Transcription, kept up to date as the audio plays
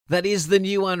That is the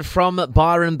new one from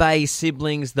Byron Bay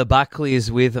siblings, the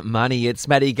Buckleys, with Money. It's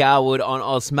Maddie Garwood on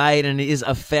Osmade, and it is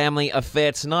a family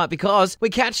affair tonight because we're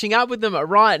catching up with them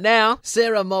right now.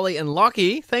 Sarah, Molly and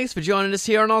Lockie, thanks for joining us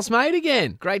here on Osmade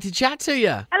again. Great to chat to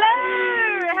you.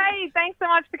 Hello! Hey, thanks so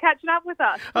much for catching up with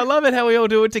us. I love it how we all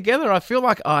do it together. I feel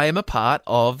like I am a part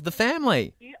of the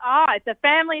family. You are. It's a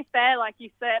family affair, like you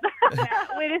said.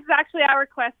 This is actually our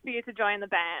request for you to join the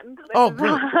band.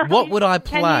 Brilliant. What would I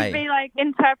play? Can you be like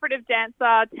interpretive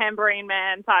dancer, tambourine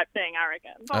man type thing, I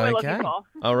reckon. That's what we're looking for.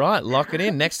 All right, lock it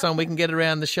in. Next time we can get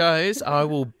around the shows, I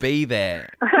will be there.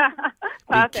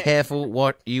 Be careful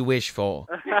what you wish for.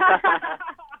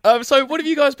 So what have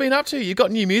you guys been up to? You've got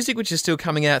new music, which is still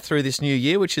coming out through this new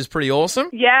year, which is pretty awesome.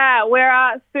 Yeah,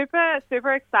 we're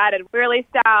super excited. We released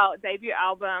our debut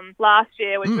album last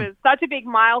year, which was such a big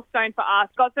milestone for us.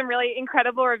 Got some really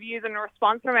incredible reviews and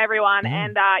response from everyone.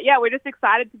 And we're just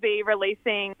excited to be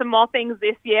releasing some more things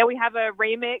this year. We have a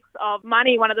remix of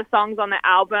Money, one of the songs on the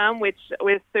album, which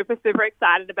we're super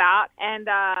excited about. And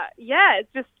it's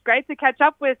just great to catch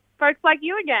up with folks like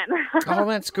you again. Oh,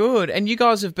 that's good. And you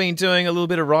guys have been doing a little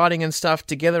bit of writing and stuff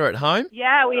together at home?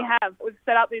 Yeah, we have. We've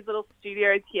set up these little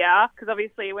studios here because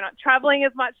obviously we're not traveling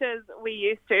as much as we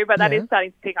used to, but that is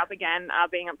starting to pick up again,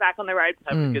 being back on the road.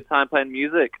 Having a good time playing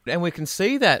music. And we can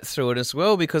see that through it as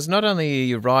well, because not only are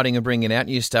you writing and bringing out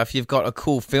new stuff, you've got a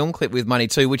cool film clip with Money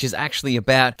too, which is actually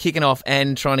about kicking off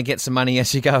and trying to get some money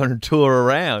as you go and tour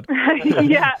around.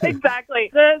 Yeah, exactly.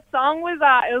 The song was,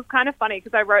 it was kind of funny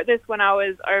because I wrote this when I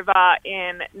was over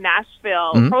in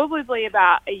Nashville, probably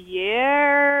about a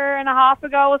year and a half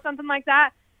ago or something like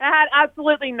that. I had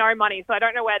absolutely no money, so I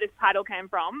don't know where this title came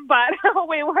from, but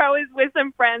we were always with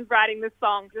some friends writing this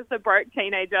song, just a broke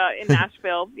teenager in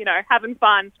Nashville, having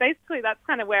fun. Basically, that's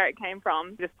kind of where it came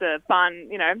from, just a fun,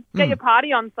 get your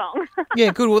party on song. Yeah,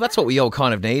 good. Well, that's what we all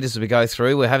kind of need as we go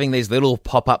through. We're having these little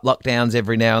pop-up lockdowns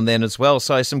every now and then as well,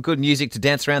 so some good music to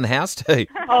dance around the house to.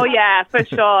 Oh, yeah, for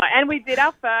sure. And we did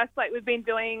our first, we've been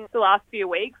doing the last few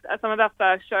weeks, some of our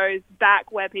first shows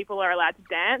back where people are allowed to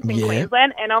dance in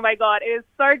Queensland, and oh my God, it is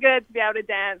so good to be able to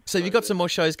dance. So you've got some more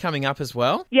shows coming up as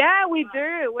well? Yeah, we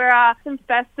do. We're some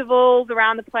festivals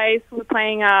around the place. We're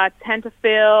playing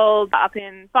Tenterfield up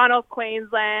in Far North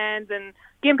Queensland and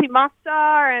Gympie Muster,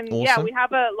 and awesome. We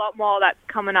have a lot more that's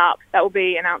coming up that will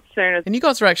be announced soon. And you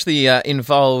guys are actually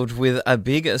involved with a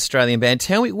big Australian band.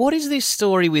 Tell me, what is this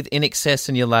story with In Excess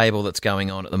and your label that's going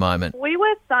on at the moment? We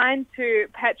were signed to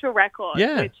Petrol Records,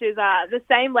 which is the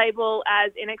same label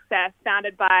as In Excess,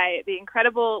 founded by the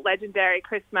incredible, legendary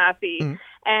Chris Murphy.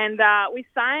 And we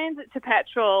signed to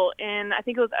Petrol in, I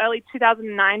think it was early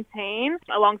 2019,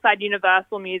 alongside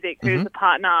Universal Music, who's a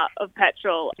partner of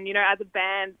Petrol. And, as a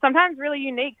band, sometimes really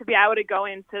unique to be able to go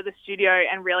into the studio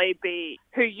and really be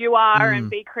who you are and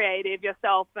be creative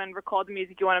yourself and record the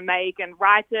music you want to make and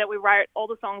write it. We wrote all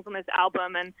the songs on this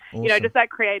album, and, just that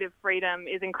creative freedom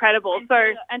is incredible. So,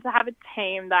 and to have a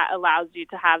team that allows you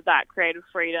to have that creative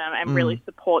freedom and really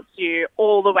supports you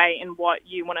all the way in what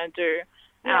you want to do.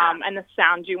 And the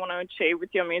sound you want to achieve with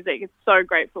your music. It's so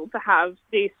grateful to have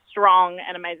the strong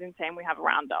and amazing team we have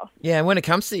around us. Yeah, and when it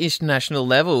comes to international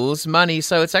levels, Money,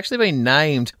 so it's actually been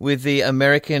named with the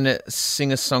American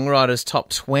Singer-Songwriters Top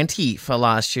 20 for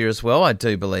last year as well, I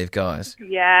do believe, guys.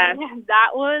 Yeah, that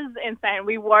was insane.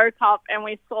 We woke up and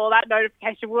we saw that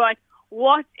notification. We were like,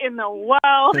 what in the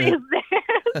world is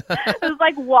this?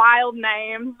 There's wild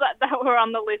names that were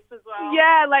on the list as well.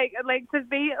 Yeah, like to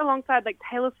be alongside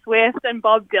Taylor Swift and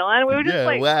Bob Dylan, we were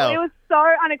just wow. It was so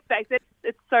unexpected.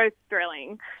 It's so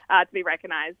thrilling to be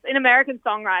recognised. An American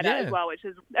Songwriter as well, which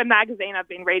is a magazine I've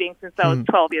been reading since I was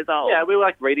 12 years old. Yeah, we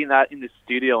were reading that in the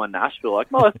studio in Nashville.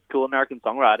 Oh, that's a cool American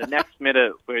Songwriter. Next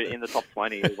minute, we're in the top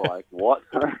 20. It was what?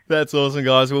 That's awesome,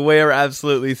 guys. Well, we're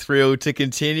absolutely thrilled to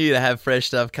continue to have fresh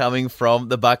stuff coming from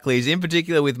the Buckleys, in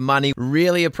particular with Money.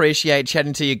 Really appreciate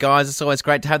chatting to you guys. It's always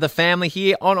great to have the family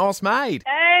here on Osmade.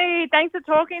 Hey, thanks for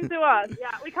talking to us.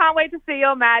 Yeah, we can't wait to see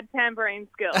your mad tambourine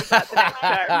skills at the next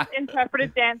show.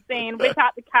 Interpretive dance scene, whip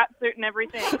out the cat suit and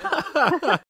everything.